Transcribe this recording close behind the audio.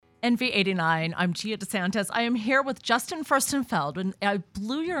NV89, I'm Gia DeSantis. I am here with Justin Furstenfeld, and I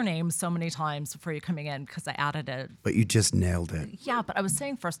blew your name so many times before you coming in because I added it. But you just nailed it. Yeah, but I was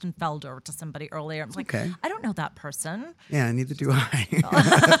saying Furstenfelder to somebody earlier. I was like, okay. I don't know that person. Yeah, neither do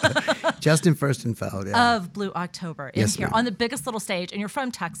I. Justin Furstenfeld, yeah. Of Blue October in Yes, here ma'am. on the biggest little stage, and you're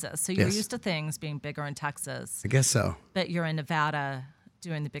from Texas, so you're Yes. used to things being bigger in Texas. I guess so. But you're in Nevada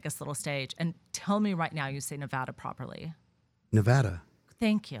doing the biggest little stage. And tell me right now you say Nevada properly. Nevada.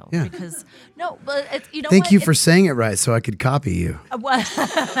 Thank you. Yeah. Because, no, but it's, you know Thank what? you for saying it right so I could copy you. I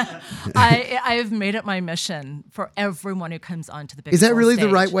have made it my mission for everyone who comes onto the big Is that little really stage.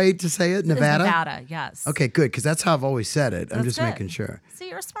 the right way to say it? Nevada? It's Nevada, yes. Okay, good, because that's how I've always said it. I'm That's just good. making sure. See,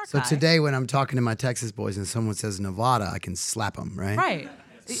 you're a smart So guy. today when I'm talking to my Texas boys and someone says Nevada, I can slap them, right? Right.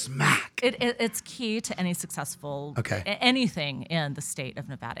 Smack. It's key to any successful anything in the state of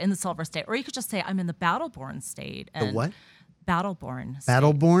Nevada, in the Silver State. Or you could just say, I'm in the Battle-born state. The what? Battle-born state.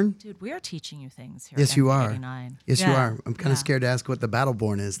 Battle-born? Dude, we are teaching you things here. Yes, at you are. NV89. Yes, Yeah. you are. I'm kind of scared to ask what the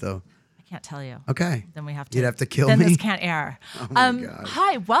Battle-born is, though. I can't tell you. Okay. Then we have to. You'd have to kill then me? This can't air. Oh, my God.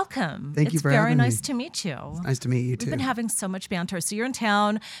 Hi, welcome. Thank you for It's very having me. nice to meet you. Nice to meet you, too. We've been having so much banter. So you're in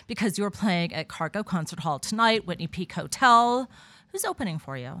town because you're playing at Cargo Concert Hall tonight, Whitney Peak Hotel. Who's opening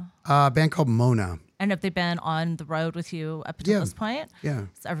for you? A band called Mona. And have they been on the road with you up until this point? Yeah.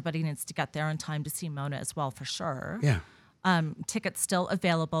 So everybody needs to get there in time to see Mona as well, for sure. Yeah. Tickets still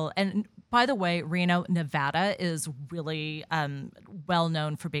available. And by the way, Reno, Nevada is really well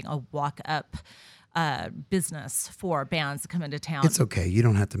known for being a walk-up business for bands that come into town. It's okay. You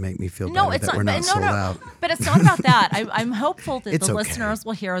don't have to make me feel better that we're not sold out. But it's not about that. I'm hopeful that It's the okay. listeners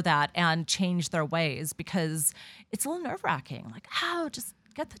will hear that and change their ways, because it's a little nerve-wracking. Like, just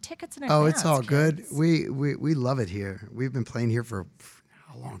get the tickets in advance. Oh, it's all good. kids. We love it here. We've been playing here for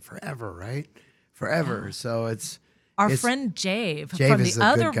how long? Forever, right? Forever. Yeah. So it's Our friend Jave Jave from is the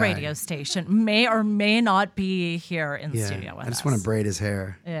a good other guy. radio station may or may not be here in the yeah. studio with I just us. want to braid his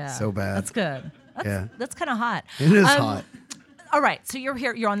hair. Yeah, So bad. That's good. That's kind of hot. It is hot. All right, so you're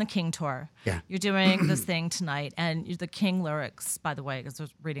here. You're on the King tour. Yeah. You're doing this thing tonight, and the King lyrics, by the way, because I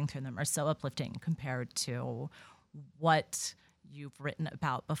was reading through them, are so uplifting compared to what you've written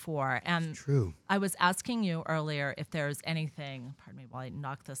about before. And True. I was asking you earlier if there's anything. Pardon me while I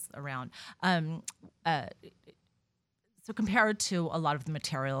knock this around. So compared to a lot of the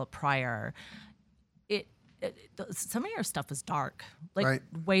material prior, some of your stuff is dark, like Right.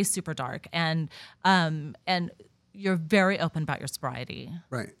 way super dark, and you're very open about your sobriety.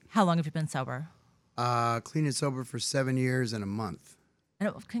 Right. How long have you been sober? Clean and sober for 7 years and a month.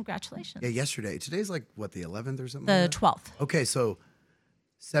 And congratulations. Yeah, yesterday. Today's like, what, the 11th or something? The like that? 12th. Okay, so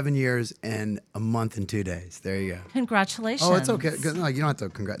 7 years and a month and 2 days. There you go. Congratulations. Oh, it's okay. Good. No, you don't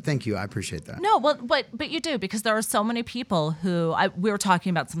have to Thank you. I appreciate that. No, well, but you do, because there are so many people who we were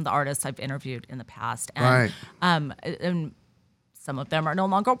talking about some of the artists I've interviewed in the past, and and some of them are no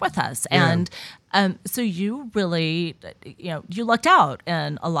longer with us, and so you really, you lucked out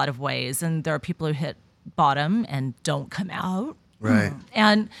in a lot of ways, and there are people who hit bottom and don't come out, Right.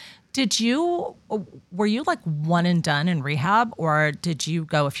 And were you like one and done in rehab, or did you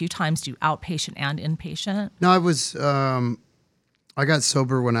go a few times, do outpatient and inpatient? No, I got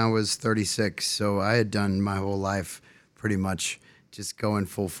sober when I was 36, so I had done my whole life pretty much just going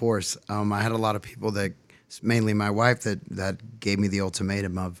full force. I had a lot of people mainly my wife, that gave me the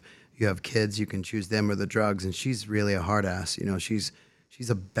ultimatum of, you have kids, you can choose them or the drugs, and she's really a hard ass. She's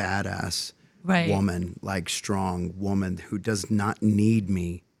a badass woman, like strong woman who does not need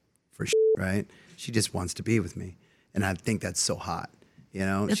me for shit, right? She just wants to be with me, and I think that's so hot. She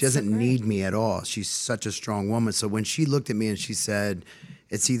doesn't need me at all. She's such a strong woman. So when she looked at me and she said,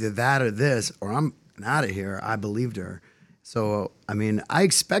 it's either that or this, or I'm out of here, I believed her. So, I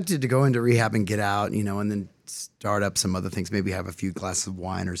expected to go into rehab and get out, and then start up some other things, maybe have a few glasses of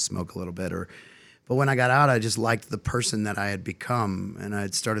wine or smoke a little bit. But when I got out, I just liked the person that I had become, and I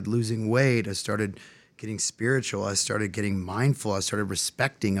had started losing weight. I started getting spiritual. I started getting mindful. I started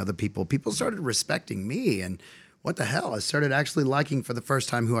respecting other people. People started respecting me, and what the hell? I started actually liking for the first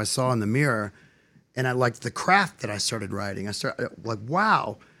time who I saw in the mirror, and I liked the craft that I started writing. I started like,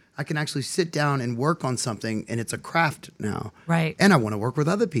 wow, I can actually sit down and work on something, and it's a craft now. Right. And I want to work with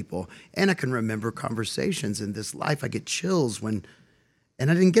other people, and I can remember conversations. In this life, I get chills and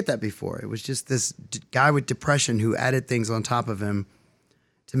I didn't get that before. It was just this guy with depression who added things on top of him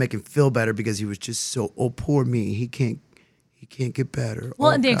to make him feel better, because he was just so, oh, poor me, he can't get better. Well,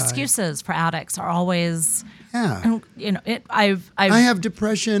 oh, and the God. excuses for addicts are always, Yeah. and, I have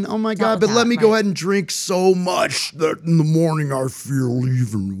depression. Oh my God! with But let that, me go right. ahead and drink so much that in the morning I feel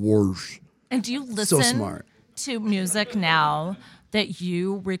even worse. And do you listen So smart. to music now that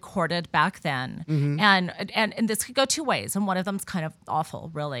you recorded back then? Mm-hmm. And this could go two ways, and one of them's kind of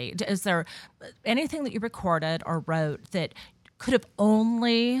awful, really. Is there anything that you recorded or wrote that could have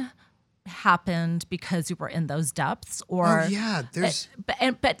only happened because you were in those depths? Or there's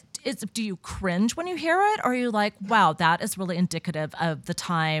but do you cringe when you hear it, or are you like, wow, that is really indicative of the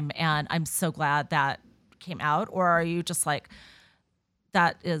time and I'm so glad that came out? Or are you just like,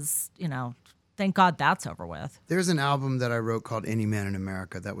 that is, thank God that's over with? There's an album that I wrote called Any Man in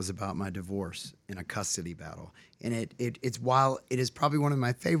America that was about my divorce in a custody battle. And it's while it is probably one of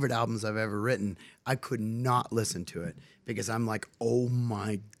my favorite albums I've ever written, I could not listen to it because I'm like, oh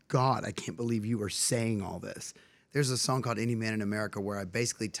my God, I can't believe you are saying all this. There's a song called Any Man in America where I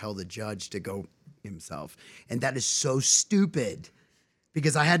basically tell the judge to go himself. And that is so stupid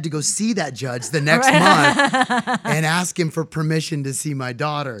because I had to go see that judge the next month and ask him for permission to see my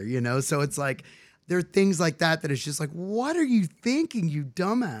daughter, So it's like, there are things like that is just like, what are you thinking, you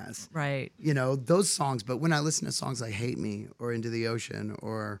dumbass? Right. Those songs. But when I listen to songs like Hate Me or Into the Ocean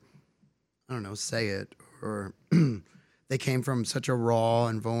or, I don't know, Say It, or they came from such a raw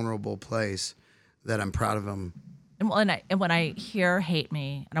and vulnerable place that I'm proud of them. And when I hear Hate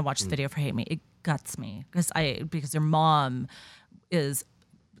Me and I watch the video for Hate Me, it guts me because your mom is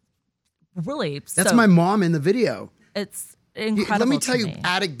really. That's my mom in the video. It's incredible. Let me tell you,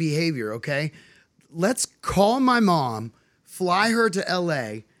 addict behavior. Okay, let's call my mom, fly her to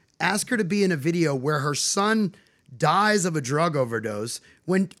L.A., ask her to be in a video where her son dies of a drug overdose,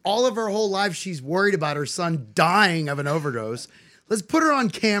 when all of her whole life she's worried about her son dying of an overdose. Let's put her on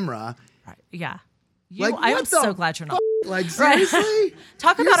camera. Right. Yeah. I'm so glad you're not. Like, seriously?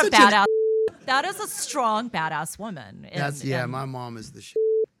 Talk about a badass. That is a strong, badass woman. My mom is the shit.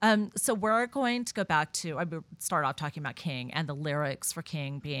 So we're going to go back to, I start off talking about King and the lyrics for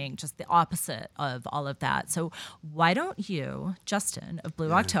King being just the opposite of all of that. So why don't you, Justin of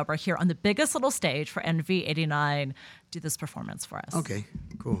Blue October, here on the biggest little stage for NV89, do this performance for us? Okay,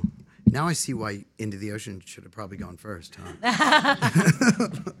 cool. Now I see why Into the Ocean should have probably gone first, huh?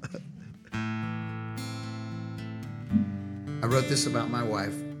 I wrote this about my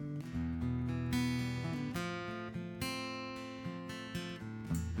wife.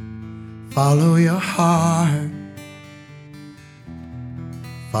 Follow your heart,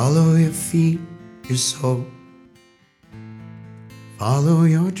 follow your feet, your soul. Follow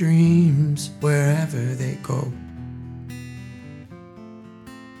your dreams wherever they go.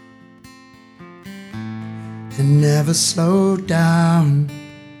 And never slow down.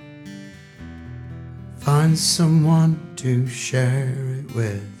 Find someone to share it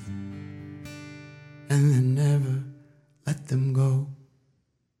with. And then never let them go.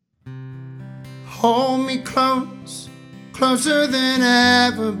 Hold me close, closer than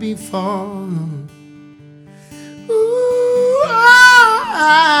ever before. Ooh,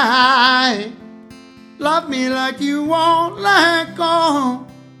 I love me like you won't let go.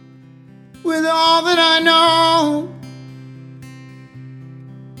 With all that I know,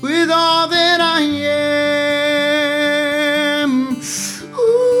 with all that I am.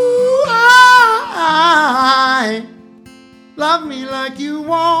 Ooh, I love me like you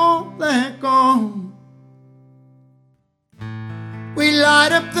won't let go. We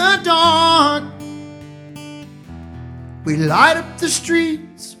light up the dark. We light up the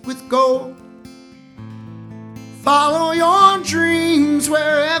streets with gold. Follow your dreams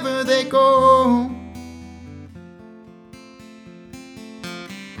wherever they go.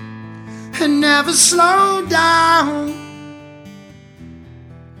 And never slow down.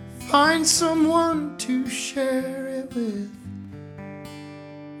 Find someone to share it with.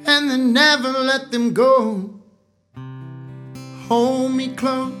 And then never let them go. Hold me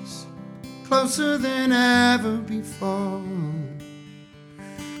close, closer than ever before.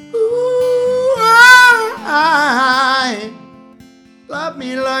 Ooh, I love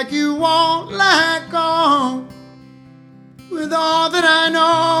me like you won't let go. With all that I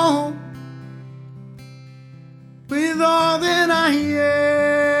know, with all that I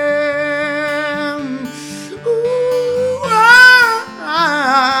am. Ooh,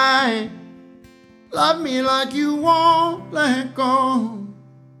 I love me like you won't let go.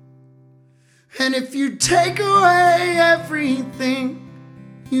 And if you take away everything,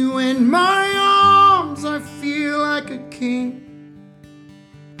 you in my arms, I feel like a king.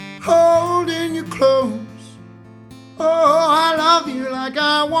 Holding you close. Oh, I love you like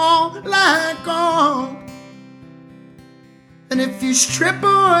I won't let go. And if you strip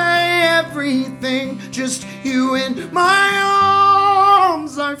away everything, just you in my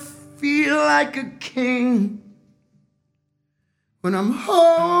arms, I feel like a king. When I'm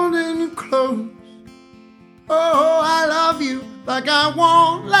holding you close, Oh, I love you like I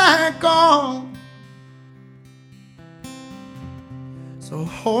won't let go. So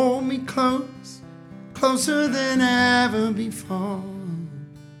hold me close, closer than ever before.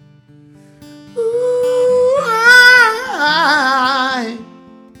 Ooh, I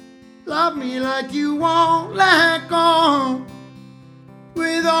love me like you won't let go.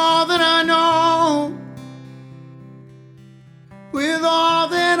 With all that I know, with all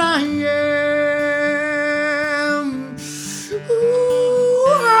that I am. Ooh,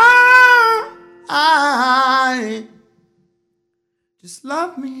 I just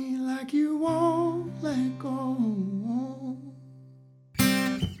love me like you won't let go.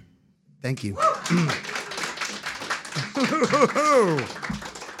 Thank you.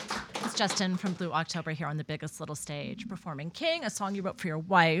 It's Justin from Blue October here on the biggest little stage performing King, a song you wrote for your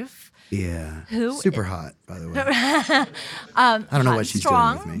wife. Yeah. Who super hot, by the way. I don't know what she's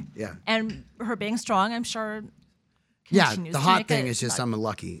doing with me. Yeah. And her being strong, I'm sure. Yeah, the hot thing is just I'm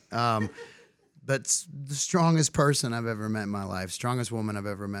lucky. But the strongest person I've ever met in my life, strongest woman I've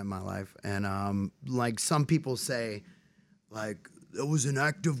ever met in my life. And like some people say, like, it was an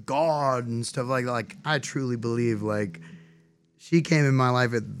act of God and stuff like that. Like, I truly believe, like, she came in my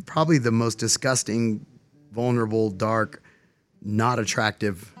life at probably the most disgusting, vulnerable, dark, not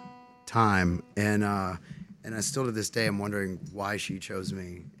attractive time. And I still to this day am wondering why she chose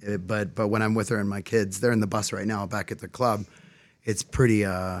me. But when I'm with her and my kids, they're in the bus right now back at the club. It's pretty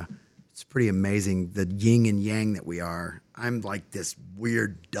amazing, the yin and yang that we are. I'm like this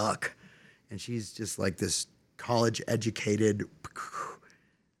weird duck, and she's just like this college-educated.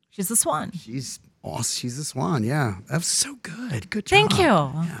 She's a swan. She's awesome. She's a swan. Yeah, that was so good. Good job. Thank you.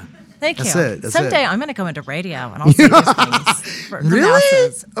 Yeah. Thank you. That's Someday it. I'm going to go into radio and I'll say these things for Really?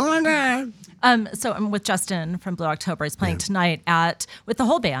 masses. Oh my God. So I'm with Justin from Blue October. He's playing tonight with the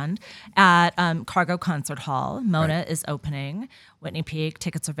whole band at Cargo Concert Hall. Mona is opening. Whitney Peak,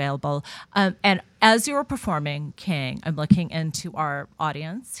 tickets are available. And as you were performing King, I'm looking into our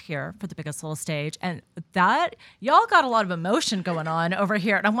audience here for the biggest little stage, and that y'all got a lot of emotion going on over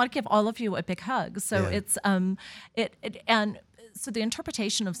here, and I want to give all of you a big hug. So it's so the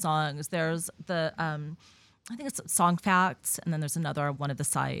interpretation of songs. There's the I think it's Song Facts, and then there's another one of the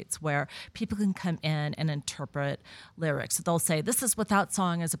sites where people can come in and interpret lyrics. So they'll say, this is what that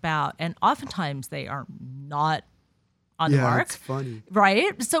song is about, and oftentimes they are not on the mark. It's funny.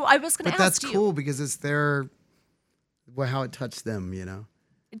 Right? So I was going to ask But that's you, cool because it's how it touched them, you know?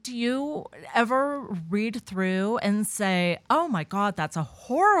 do you ever read through and say, oh my God, that's a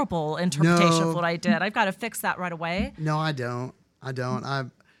horrible interpretation of what I did. I've got to fix that right away? No, I don't.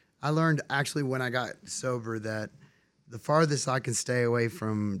 I learned actually when I got sober that the farthest I can stay away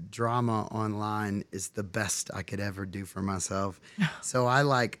from drama online is the best I could ever do for myself. So I'm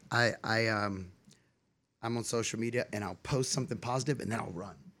on social media and I'll post something positive and then I'll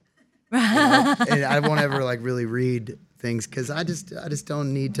run. You know? And I won't ever like really read things because I just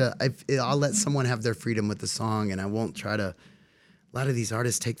don't need to. I'll let someone have their freedom with the song, and I won't try to. A lot of these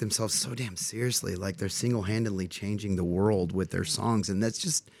artists take themselves so damn seriously, like they're single-handedly changing the world with their songs, and that's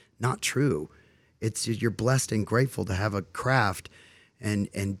just not true. It's you're blessed and grateful to have a craft, and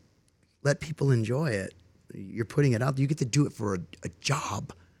let people enjoy it. You're putting it out. You get to do it for a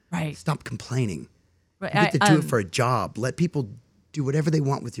job. Right. Stop complaining. Right. You get to do it for a job. Let people do whatever they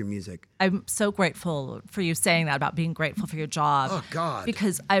want with your music. I'm so grateful for you saying that about being grateful for your job. Oh, God.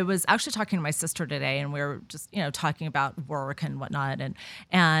 Because I was actually talking to my sister today, and we were just, talking about work and whatnot.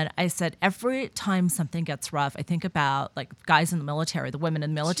 And I said, every time something gets rough, I think about like guys in the military, the women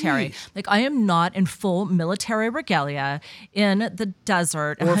in the military. Jeez. Like I am not in full military regalia in the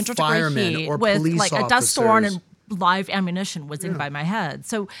desert, Or 100-degree firemen, heat or with police like a dust storm officers. and live ammunition whizzing by my head.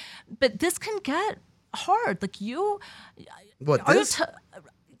 So, but this can get hard. Like you, What, are this? you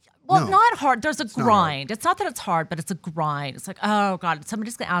well, No. not hard. There's a not grind. It's not that it's hard, but it's a grind. It's like, oh God,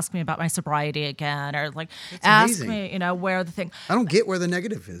 somebody's gonna ask me about my sobriety again, or like ask amazing. me, where the thing. I don't get where the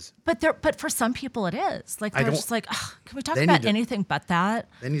negative is. But for some people it is. Like they're just like, can we talk about anything but that?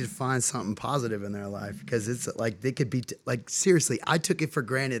 They need to find something positive in their life because it's like they could be like seriously. I took it for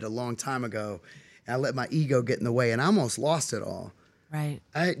granted a long time ago, and I let my ego get in the way, and I almost lost it all. Right.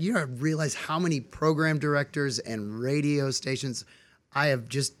 You don't realize how many program directors and radio stations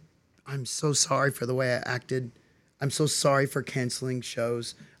I'm so sorry for the way I acted. I'm so sorry for canceling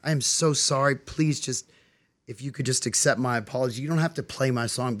shows. I am so sorry. Please if you could just accept my apology. You don't have to play my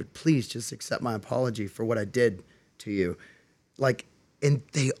song, but please just accept my apology for what I did to you. Like, and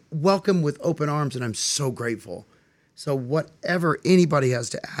they welcome with open arms, and I'm so grateful. So whatever anybody has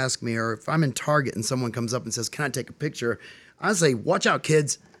to ask me, or if I'm in Target and someone comes up and says, can I take a picture? I say, watch out,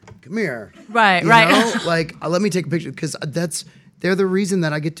 kids. come here. Right, you right. know? Like, let me take a picture, because they're the reason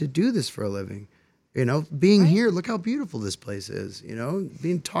that I get to do this for a living. You know, being here, look how beautiful this place is. You know,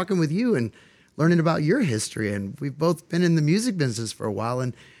 talking with you and learning about your history. And we've both been in the music business for a while.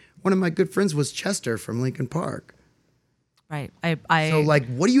 And one of my good friends was Chester from Lincoln Park. Right. So, like,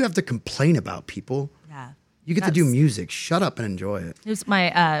 what do you have to complain about, people? Yeah. You get to do music. Shut up and enjoy it. It was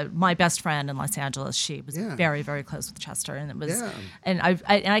my best friend in Los Angeles. She was very, very close with Chester, and it was, and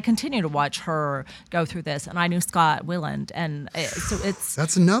I continue to watch her go through this. And I knew Scott Weiland, and so it's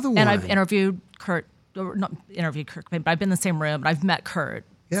that's another one. And I've interviewed Kurt, or not interviewed Kurt, but I've been in the same room, and I've met Kurt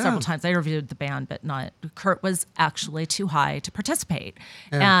several times. I interviewed the band, but not Kurt was actually too high to participate,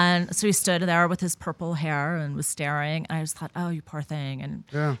 and so he stood there with his purple hair and was staring. And I just thought, oh, you poor thing, and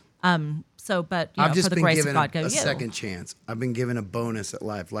So, but I've just for the been grace given of God, a second chance. I've been given a bonus at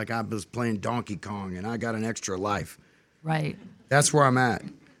life. Like I was playing Donkey Kong and I got an extra life. Right. That's where I'm at.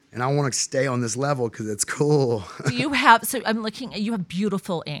 And I want to stay on this level because it's cool. Do you have, so I'm looking, you have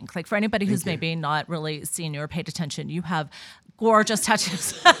beautiful ink. Like for anybody who's maybe not really seen you or paid attention, you have gorgeous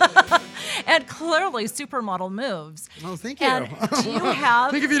tattoos and clearly supermodel moves. Oh, thank you. And do you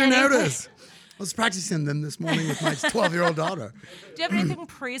have Think of you to notice. I was practicing them this morning with my 12-year-old daughter. Do you have anything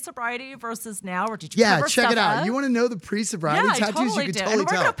pre-sobriety versus now, or did you Yeah, cover check stuff it out. up? You want to know the pre-sobriety tattoos? I totally You can do. totally And we're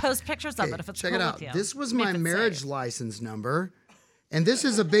tell. going to post pictures of it if it's check cool it out. with you. This was Keep my it marriage safe. license number, and this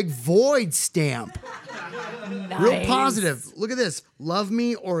is a big void stamp. Nice. Real positive. Look at this. Love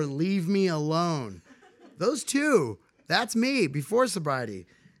me or leave me alone. Those two. That's me before sobriety.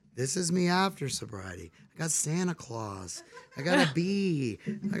 This is me after sobriety. I got Santa Claus. I got a bee.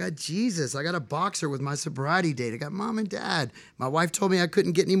 I got Jesus. I got a boxer with my sobriety date. I got mom and dad. My wife told me I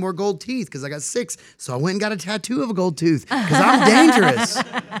couldn't get any more gold teeth because I got 6. So I went and got a tattoo of a gold tooth because I'm dangerous.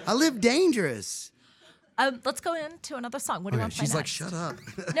 I live dangerous. Let's go into another song. What do you want to play She's like, next? shut up.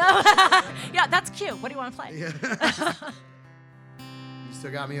 No. Yeah, that's cute. What do you want to play? Yeah. You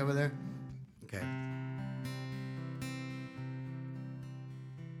still got me over there? Okay.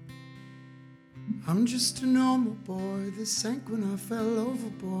 I'm just a normal boy that sank when I fell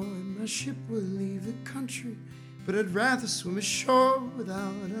overboard. My ship will leave the country, but I'd rather swim ashore.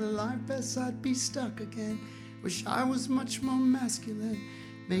 Without a life vest, I'd be stuck again. Wish I was much more masculine.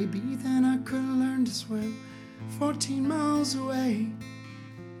 Maybe then I could learn to swim 14 miles away.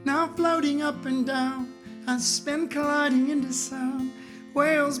 Now floating up and down, I spin colliding into sound.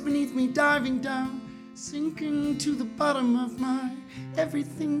 Whales beneath me diving down, sinking to the bottom of my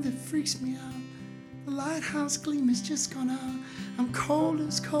everything that freaks me out. The lighthouse gleam has just gone out. I'm cold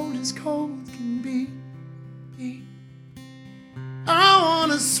as cold can be. I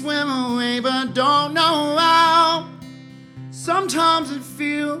wanna swim away but don't know how. Sometimes it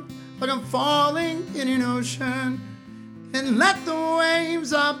feels like I'm falling in an ocean, and let the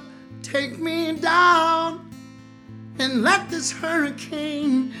waves up take me down, and let this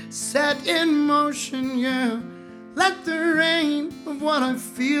hurricane set in motion, yeah. Let the rain of what I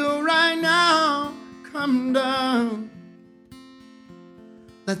feel right now come down.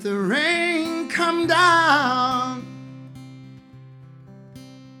 Let the rain come down.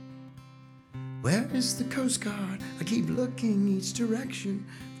 Where is the Coast Guard? I keep looking each direction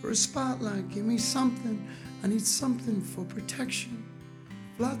for a spotlight. Give me something. I need something for protection.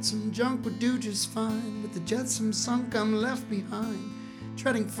 Flotsam junk would do just fine. With the jetsam sunk, I'm left behind.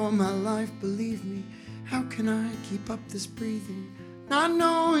 Treading for my life, believe me. How can I keep up this breathing? Not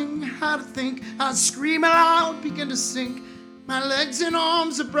knowing how to think, I scream aloud, begin to sink. My legs and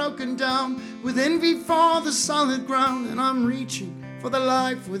arms are broken down with envy for the solid ground, and I'm reaching for the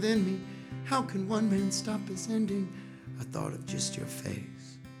life within me. How can one man stop his ending? I thought of just your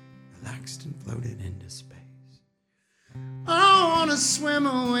face, relaxed and floated into space. I wanna swim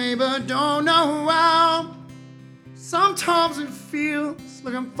away but don't know how. Sometimes it feels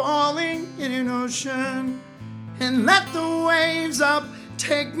like I'm falling in an ocean, and let the waves up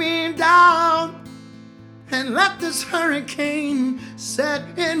take me down, and let this hurricane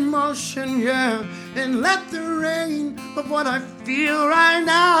set in motion, yeah. And let the rain of what I feel right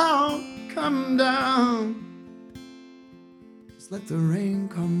now come down. Just let the rain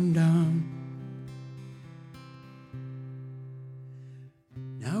come down.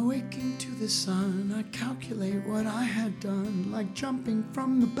 Now waking to the sun, I calculate what I had done, like jumping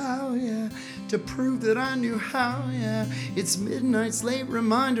from the bow, yeah, to prove that I knew how, yeah. It's midnight's late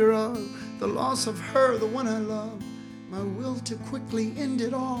reminder of the loss of her, the one I love. My will to quickly end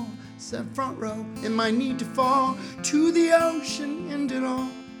it all, set front row in my need to fall to the ocean, end it all.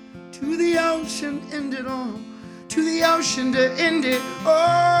 To the ocean, end it all. To the ocean to end it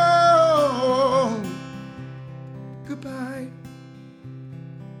all. Goodbye.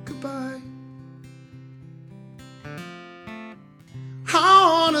 by. I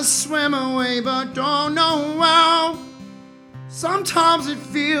wanna swim away, but don't know how. Sometimes it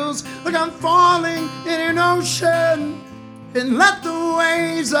feels like I'm falling in an ocean, and let the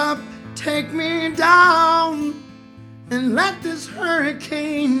waves up take me down, and let this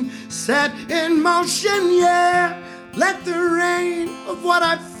hurricane set in motion, yeah. Let the rain of what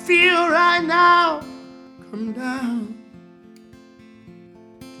I feel right now come down.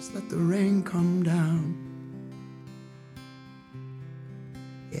 Just let the rain come down.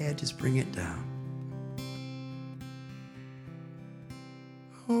 Yeah, just bring it down.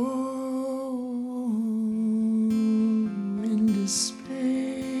 Oh, into space,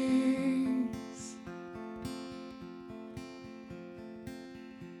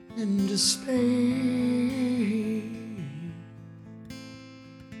 into space.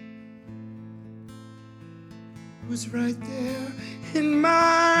 It was right there in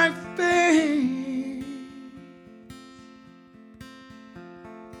my face.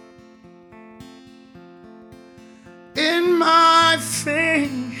 In my face.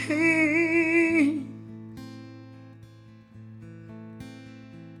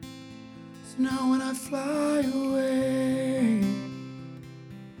 So now when I fly away,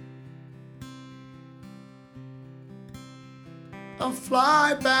 I'll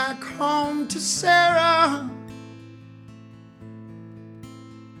fly back home to Sarah.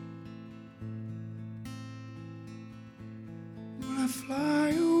 When I fly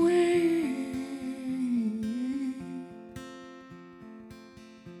away,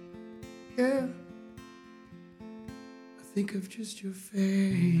 yeah, I think of just your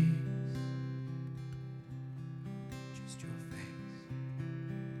face. Just your face.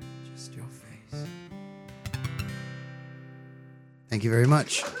 Just your face. Thank you very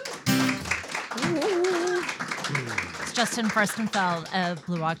much. It's Justin Furstenfeld of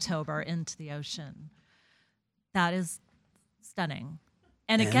Blue October, Into the Ocean. That is stunning.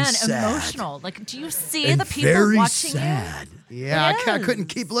 And again, sad. Emotional. Like, do you see And the people very watching sad. you? Yeah, I couldn't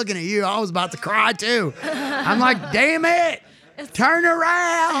keep looking at you. I was about to cry too. I'm like, damn it. Turn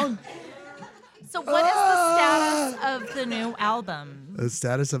around. So what is the status of the new album? The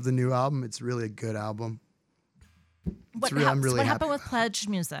status of the new album, it's really a good album. What, I'm really what happy happened with Pledge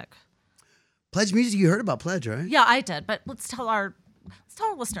Music? Pledge Music, you heard about Pledge, right? Yeah, I did, but let's tell our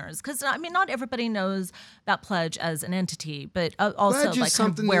listeners, because I mean, not everybody knows about Pledge as an entity, but also Pledge like is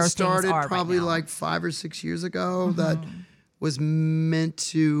something where that started things are probably right now. like 5 or 6 years ago that was meant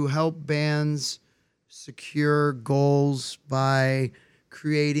to help bands secure goals by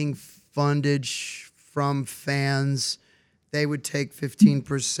creating fundage from fans. They would take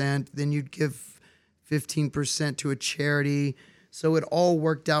 15%, then you'd give 15% to a charity. So it all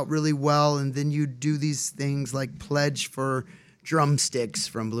worked out really well, and then you'd do these things like pledge for drumsticks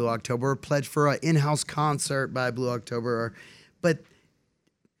from Blue October, or pledge for an in-house concert by Blue October. But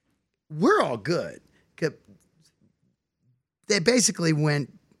we're all good. They basically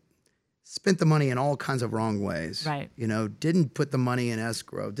spent the money in all kinds of wrong ways. Right. You know, didn't put the money in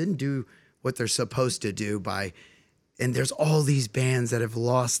escrow, didn't do what they're supposed to do and there's all these bands that have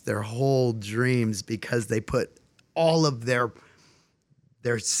lost their whole dreams because they put all of their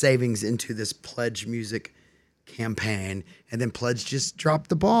savings into this Pledge Music campaign, and then Pledge just dropped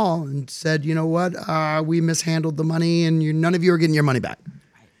the ball and said, you know what, we mishandled the money, and none of you are getting your money back.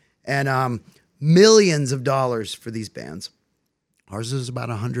 Right. And millions of dollars for these bands. Ours is about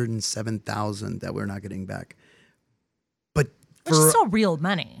 $107,000 that we're not getting back. But which is still real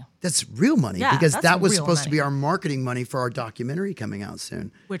money. That's real money, yeah, because that was real supposed money. to be our marketing money for our documentary coming out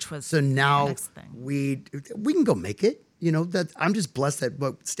soon. Which was so now the next thing. we can go make it. You know, that I'm just blessed that,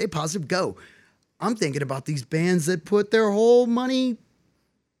 but stay positive, go. I'm thinking about these bands that put their whole money,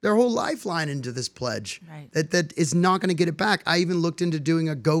 their whole lifeline into this pledge. Right. That is not going to get it back. I even looked into doing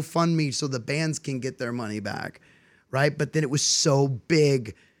a GoFundMe so the bands can get their money back, right? But then it was so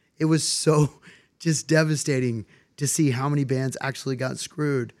big. It was so just devastating to see how many bands actually got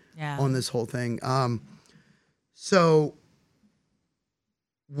screwed on this whole thing. So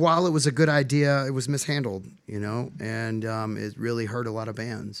while it was a good idea, it was mishandled, you know, and it really hurt a lot of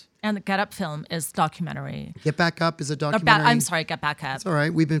bands. And the Get Up film is documentary. Get Back Up is a documentary. I'm sorry, Get Back Up. It's all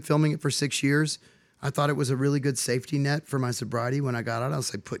right. We've been filming it for 6 years. I thought it was a really good safety net for my sobriety. When I got out, I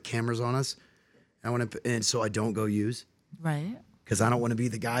was like, put cameras on us. And so I don't go use. Right. Because I don't want to be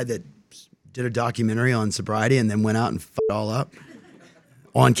the guy that did a documentary on sobriety and then went out and f***ed all up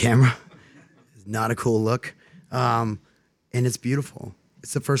on camera. It's not a cool look. And it's beautiful.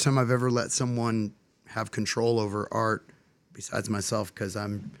 It's the first time I've ever let someone have control over art besides myself, because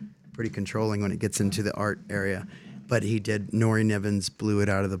I'm pretty controlling when it gets into the art area. But he did. Nori Nevins blew it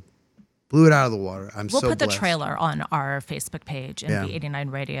out of the Blew it out of the water. We'll put blessed. the trailer on our Facebook page,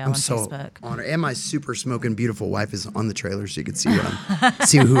 NB89 Radio on Facebook. Honored. And my super smoking beautiful wife is on the trailer, so you can see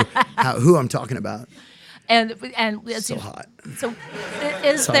who I'm talking about. And so hot. So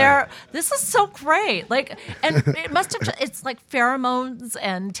is there? This is so great. Like, and it must have. It's like pheromones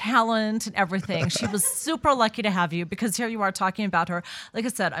and talent and everything. She was super lucky to have you, because here you are talking about her. Like I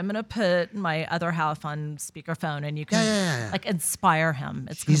said, I'm gonna put my other half on speakerphone, and you can like inspire him.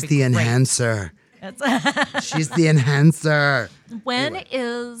 She's the enhancer. She's the enhancer. When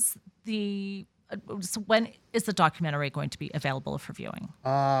is the documentary going to be available for viewing?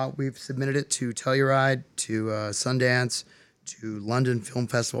 We've submitted it to Telluride, to Sundance, to London Film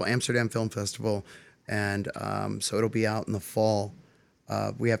Festival, Amsterdam Film Festival, and so it'll be out in the fall.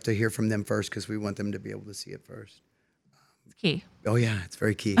 We have to hear from them first because we want them to be able to see it first. It's key. Oh yeah, it's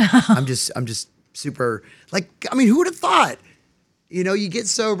very key. I'm just super, like, I mean, who would have thought? You know, you get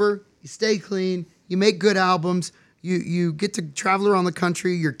sober, you stay clean, you make good albums. You get to travel around the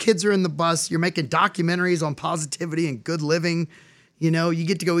country. Your kids are in the bus. You're making documentaries on positivity and good living. You know, you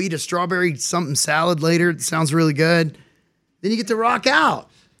get to go eat a strawberry something salad later. It sounds really good. Then you get to rock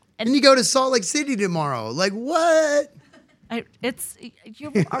out. And then you go to Salt Lake City tomorrow. Like, what? You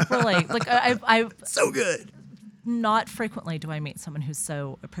are really, like, I so good. Not frequently do I meet someone who's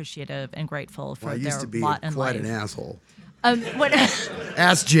so appreciative and grateful for their lot in life. Quite an asshole.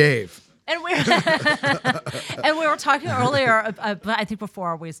 Ask Jave. And we were talking earlier, but I think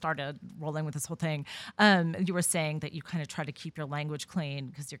before we started rolling with this whole thing, you were saying that you kind of try to keep your language clean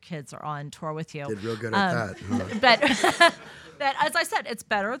because your kids are on tour with you. Did real good at that. Huh? But as I said, it's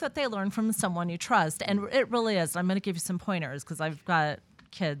better that they learn from someone you trust, and it really is. I'm going to give you some pointers because I've got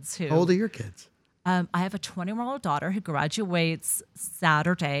kids who. How old are your kids? I have a 20-year-old daughter who graduates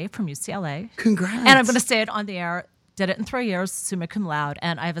Saturday from UCLA. Congrats! And I'm going to say it on the air. Did it in 3 years, summa cum laude.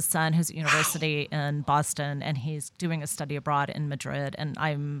 And I have a son who's at university in Boston, and he's doing a study abroad in Madrid. And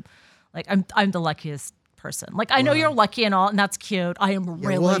I'm the luckiest person. Like, I know you're lucky and all, and that's cute. I am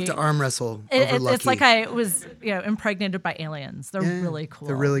really. We'll have to arm wrestle over lucky. It's like I was, impregnated by aliens. They're really cool.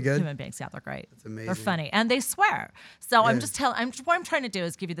 They're really good. Human beings. Yeah, they're great. That's amazing. They're funny, and they swear. So I'm just telling. What I'm trying to do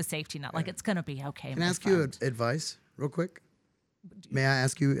is give you the safety net. Like, it's gonna be okay. Can I ask you advice, real quick? May I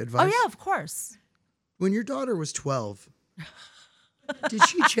ask you advice? Oh yeah, of course. When your daughter was 12, did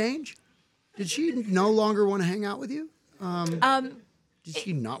she change? Did she no longer want to hang out with you? Did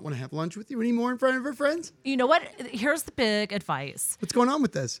she not want to have lunch with you anymore in front of her friends? You know what? Here's the big advice. What's going on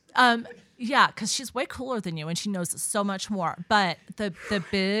with this? Yeah, because she's way cooler than you and she knows so much more. But the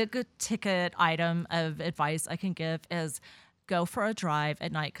big ticket item of advice I can give is go for a drive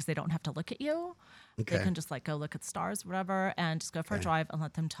at night because they don't have to look at you. Okay. They can just go look at stars, whatever, and just go for a drive and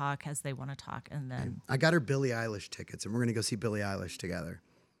let them talk as they want to talk. And then I got her Billie Eilish tickets, and we're gonna go see Billie Eilish together.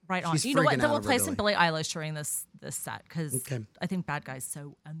 Right on. You know what? Then we'll play some Billie Eilish during this set because I think Bad Guy's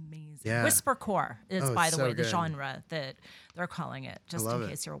so amazing. Yeah. Whispercore is, by the way, the genre that they're calling it. Just in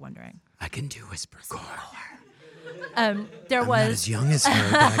case you were wondering. I can do whispercore. I'm not as young as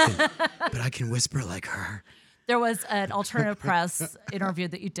her, but I can whisper like her. There was an alternative press interview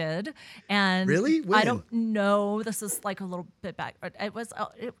that you did, and really, I don't know. This is like a little bit back. It was,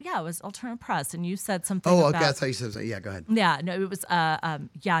 it was alternative press, and you said something. Oh, okay, that's how you said it. Yeah, go ahead. Yeah, no, it was.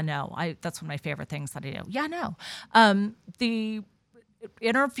 Yeah, no. That's one of my favorite things that I do. Yeah, no. The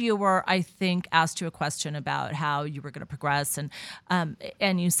interviewer, I think, asked you a question about how you were going to progress, and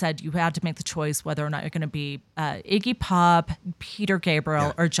you said you had to make the choice whether or not you're going to be Iggy Pop, Peter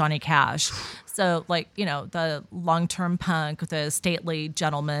Gabriel, or Johnny Cash. So, the long-term punk, the stately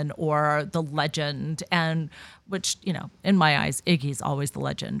gentleman, or the legend, and which, in my eyes, Iggy's always the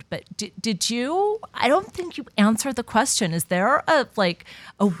legend. But did you? I don't think you answered the question. Is there a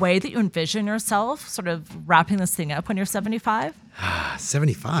way that you envision yourself sort of wrapping this thing up when you're 75?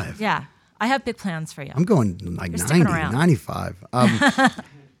 75? Yeah. I have big plans for you. I'm going like 90, 95.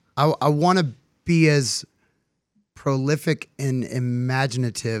 I want to be as prolific and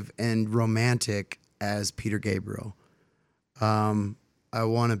imaginative and romantic as Peter Gabriel. I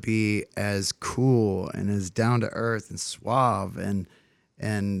want to be as cool and as down to earth and suave and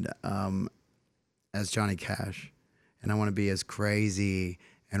as Johnny Cash, and I want to be as crazy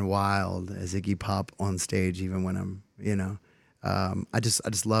and wild as Iggy Pop on stage, even when I'm, I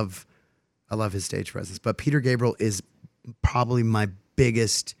love his stage presence. But Peter Gabriel is probably my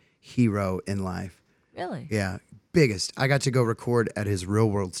biggest hero in life. Really? Yeah. Biggest. I got to go record at his Real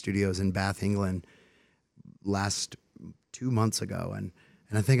World Studios in Bath, England last 2 months ago. And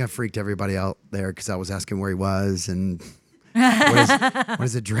I think I freaked everybody out there because I was asking where he was and what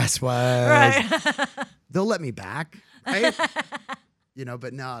his address was. Right. They'll let me back, right?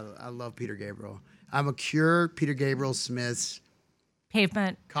 But no, I love Peter Gabriel. I'm a Cure, Peter Gabriel, Smiths,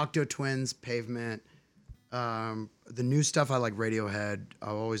 Pavement, Cocteau Twins, Pavement. The new stuff I like Radiohead. I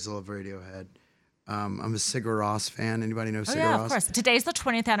always love Radiohead. I'm a Sigur Rós fan. Anybody know Sigur Rós? Yeah, of course. Today's the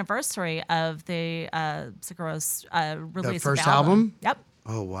 20th anniversary of the Sigur Rós release. The first album? Yep.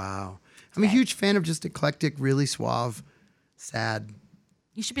 Oh, wow. I'm a huge fan of just eclectic, really suave, sad.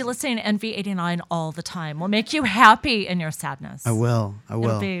 You should be listening to NV89 all the time. We'll make you happy in your sadness. I will.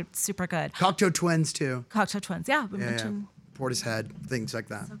 It'll be super good. Cocteau Twins, too. Cocteau Twins, yeah. We mentioned. Portishead, things like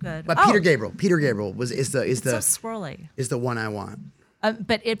that. So good. But Peter Gabriel is so swirly. Is the one I want.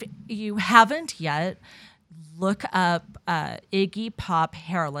 But if you haven't yet, look up Iggy Pop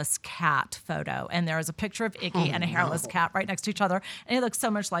hairless cat photo. And there is a picture of Iggy and a hairless cat right next to each other. And he looks so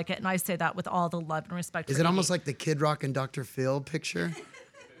much like it. And I say that with all the love and respect. Is for it Iggy. almost like the Kid Rock and Dr. Phil picture?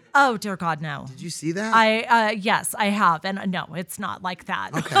 Oh, dear God, no. Did you see that? Yes, I have. And no, it's not like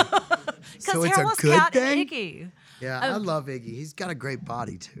that. Okay. So it's a good cat thing? Iggy. Yeah, I love Iggy. He's got a great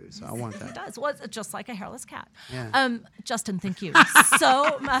body, too, so I want that. He does. Well, it's just like a hairless cat. Yeah. Justin, thank you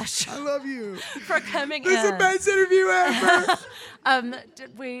so much. I love you. For coming This is the best interview ever.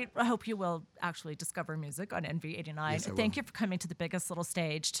 I hope you will actually discover music on NV89. Yes, Thank you for coming to the biggest little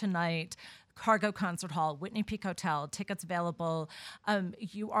stage tonight. Cargo Concert Hall, Whitney Peak Hotel, tickets available.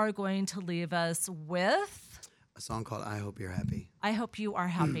 You are going to leave us with a song called I Hope You're Happy. I hope you are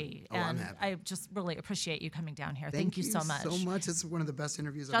happy. I'm and happy. I just really appreciate you coming down here. Thank you so much. so much. It's one of the best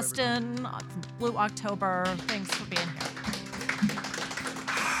interviews Justin, I've ever done. from Blue October, thanks for being here.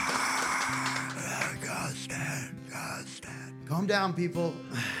 Calm down, people.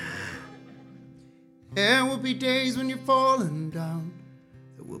 There will be days when you're falling down.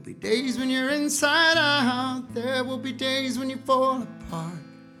 There will be days when you're inside out. There will be days when you fall apart.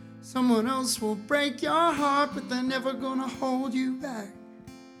 Someone else will break your heart, but they're never gonna hold you back.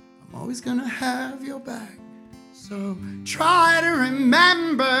 I'm always gonna have your back. So try to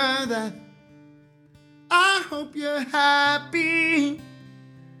remember that. I hope you're happy.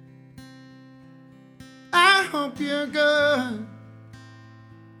 I hope you're good.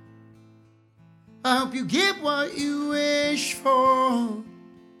 I hope you get what you wish for.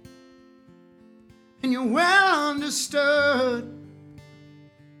 And you're well understood.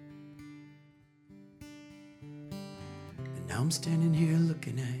 Now I'm standing here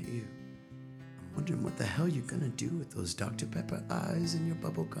looking at you. I'm wondering what the hell you're gonna do with those Dr. Pepper eyes and your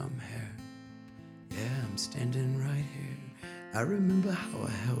bubblegum hair. Yeah, I'm standing right here. I remember how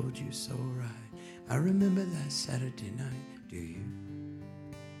I held you so right. I remember that Saturday night, do you?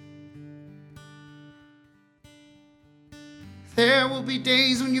 There will be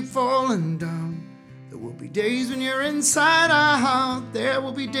days when you're falling down. There will be days when you're inside out. There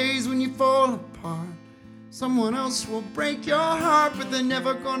will be days when you fall apart. Someone else will break your heart, but they're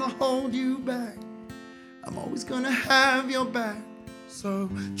never gonna hold you back. I'm always gonna have your back. So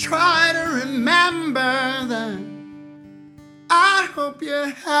try to remember that. I hope you're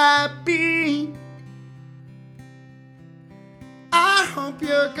happy. I hope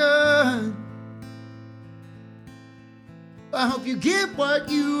you're good. I hope you get what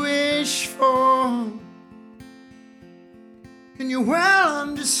you wish for. And you're well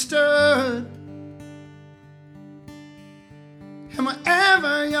understood. And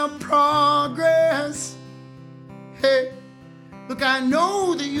whatever your progress, hey, look, I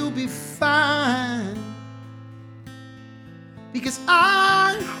know that you'll be fine. Because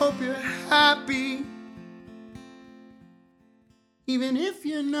I hope you're happy. Even if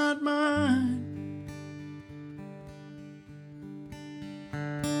you're not mine.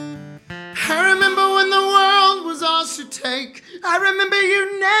 I remember when the world was ours to take. I remember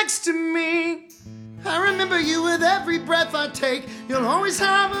you next to me. I remember you with every breath I take. You'll always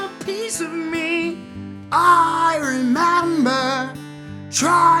have a piece of me. I remember.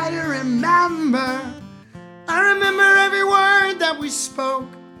 Try to remember. I remember every word that we spoke.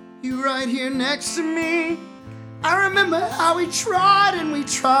 You right here next to me. I remember how we tried and we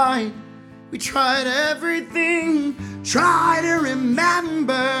tried. We tried everything. Try to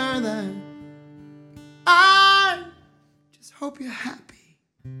remember that. I just hope you're happy.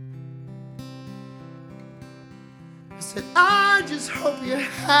 I said, I just hope you're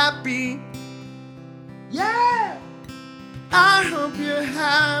happy. Yeah. I hope you're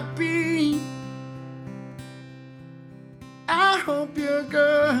happy. I hope you're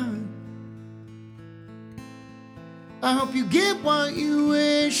good. I hope you get what you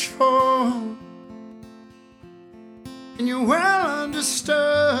wish for. And you're well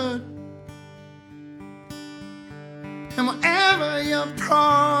understood. And whatever your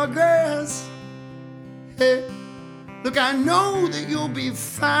progress, hey, Look, I know that you'll be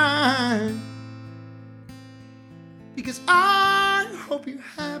fine, because I hope you're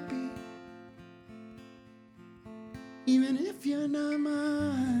happy, even if you're not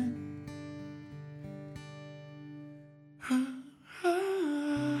mine.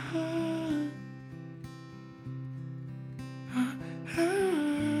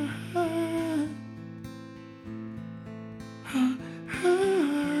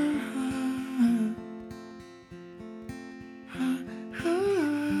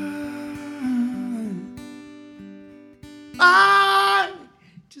 I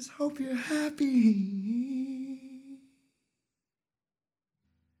just hope you're happy.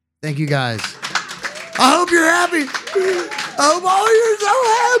 Thank you, guys. I hope you're happy. I hope all you're so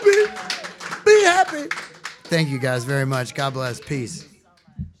happy. Be happy. Thank you guys very much. God bless. Peace.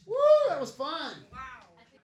 Woo, that was fun.